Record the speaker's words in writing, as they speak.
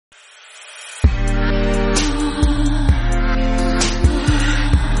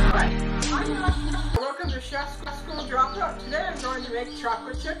to make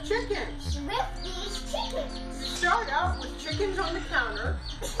chocolate chip chickens. With these chickens. You start out with chickens on the counter.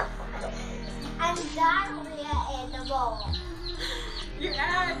 And diarrhea in the bowl. You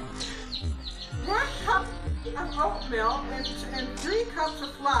add 1 cup of oatmeal and 3 cups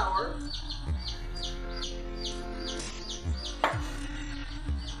of flour.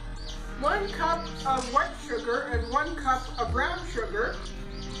 One cup of white sugar and 1 cup of brown sugar.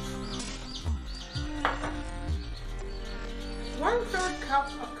 1/3 cup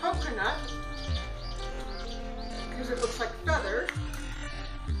of coconut, because it looks like feathers.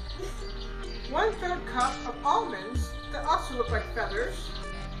 1/3 cup of almonds that also look like feathers.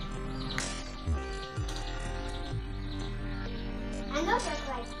 And those look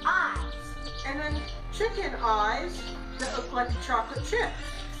like eyes. And then chicken eyes that look like chocolate chips.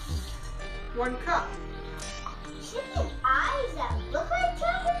 1 cup. Chicken eyes that look like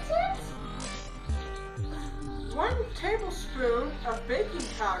chocolate chips? 1 tablespoon of baking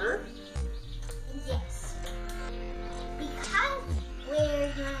powder. Yes. Because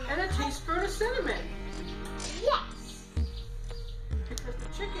we're gonna... And a teaspoon of cinnamon. Yes. Because the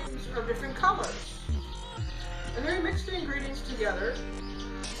chickens are different colors. And then we mix the ingredients together.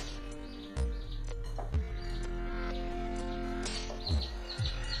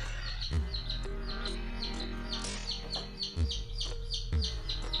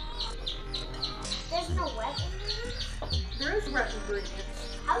 There's no wet ingredients? There is wet ingredients.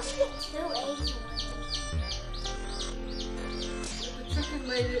 How do you get 2 eggs in The chicken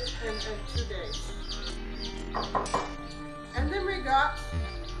laid it in 2 days. And then we got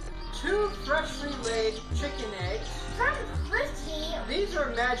 2 freshly laid chicken eggs. From Christy. These are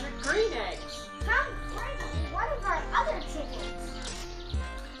magic green eggs. From Christy, one of our other chickens.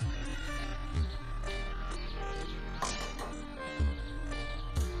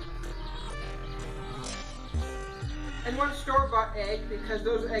 And 1 store-bought egg, because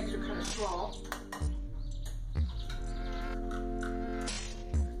those eggs are kind of small.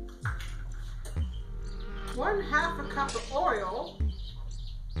 One-half a cup of oil.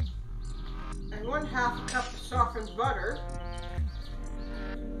 And 1/2 a cup of softened butter.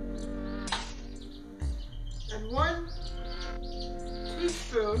 And 1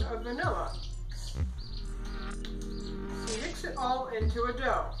 teaspoon of vanilla. So mix it all into a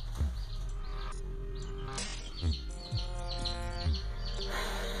dough.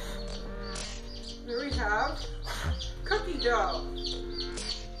 Here we have cookie dough.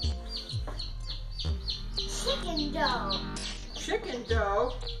 Chicken dough. Chicken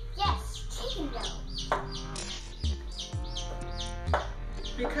dough. Yes, chicken dough.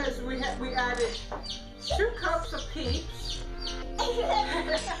 Because we added 2 cups of peeps. That's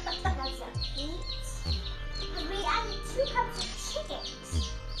a peeps. Because we added 2 cups of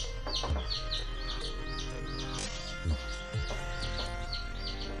chickens.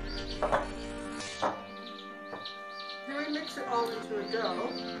 Then we mix it all into a dough.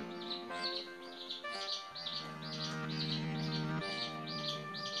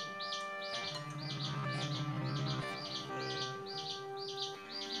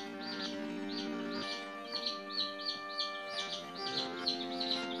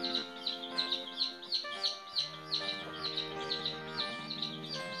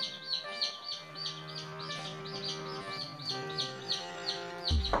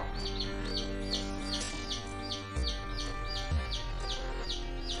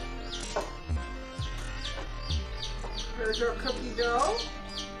 There's our cookie dough.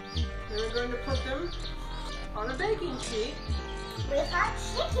 Then we're going to put them on a baking sheet. With our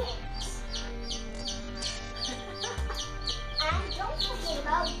chickens. And don't forget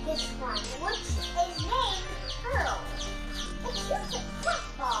about this one, which is named Pearl. It's just a fluff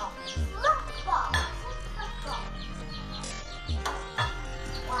ball. Fluff ball. Fluff ball.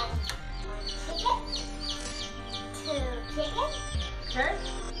 One chicken. 2 chicken. Okay?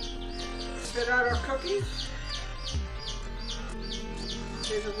 Spit out our cookies.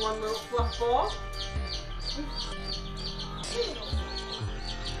 Here's 1 little fluff ball.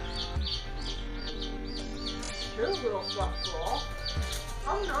 2 little fluff balls.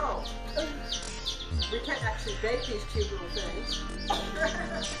 Oh no! We can't actually bake these cute little things.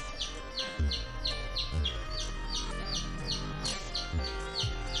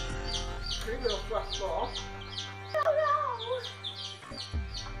 3 little fluff balls. Oh no!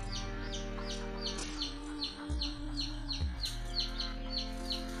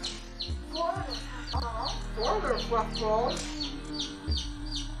 4 little balls. 4 little fluff balls.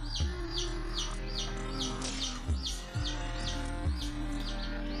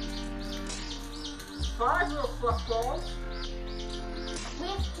 5 little fluff balls.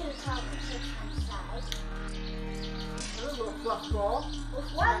 With 2 chocolate chips on the side. Another little fluff ball. With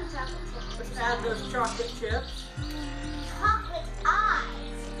one chocolate chip. Let's add those chocolate chips. Chocolate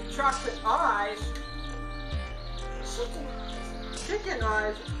eyes. The chocolate eyes. Chicken eyes. Chicken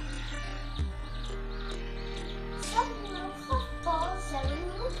eyes. 7 little fluff balls, 7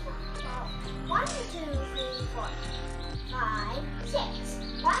 little fluff balls. 1, 2, 3, 4, 5, 6.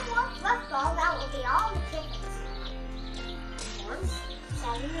 One more fluff ball, that will be all the chickens.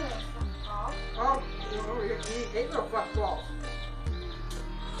 7 little fluff balls. Oh, we need 8 little fluff balls.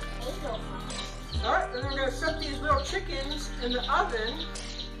 8 little fluff balls. Alright, then we're going to set these little chickens in the oven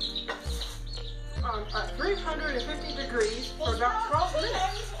at 350 degrees for about 12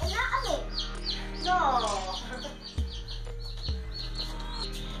 minutes. In the oven. No!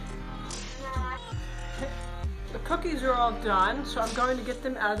 The cookies are all done, so I'm going to get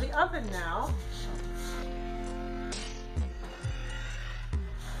them out of the oven now.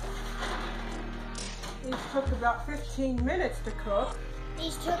 These took about 15 minutes to cook.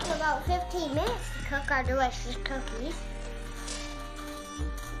 These took about 15 minutes to cook our delicious cookies.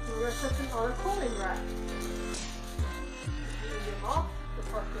 We're going to set them on a cooling rack. Get them off the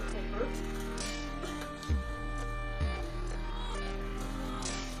parchment paper.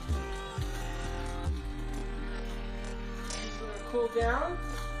 These are going to cool down.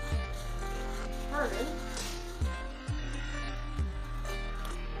 Turn it.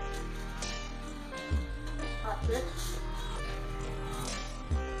 Touch it.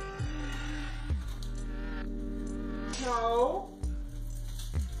 No.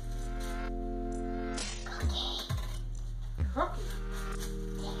 Cookie.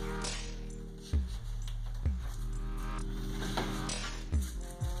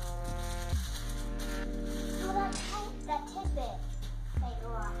 Oh, that tidbit that you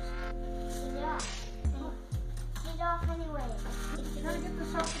lost. Get it off. Get it off anyway. You're going to get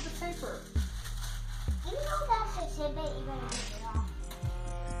this off of the paper. You know that's a tidbit, you're going to get it off.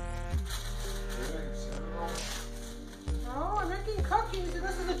 No, I'm making cookies, and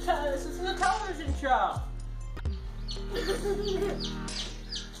this is a television show.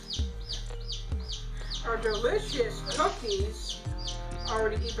 Our delicious cookies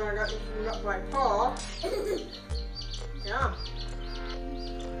already eaten. I got eaten up by Paul. Yeah.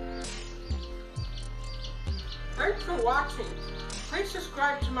 Thanks for watching. Please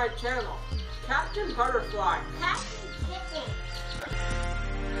subscribe to my channel, Captain Butterfly. Captain Chicken.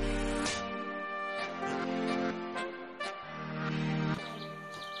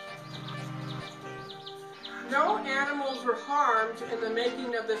 No animals were harmed in the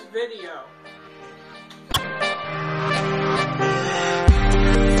making of this video.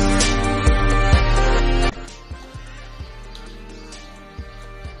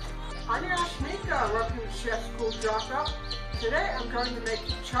 I'm Yashmika, welcome to Chef School Dropout. Today I'm going to make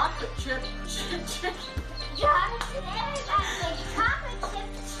chocolate chip chicken. John, today we're going to make chocolate chip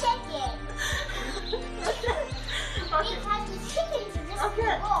chicken. Okay. Because the chickens are just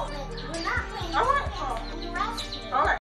Okay. full, but we're not putting All right. chicken in the recipe. All right.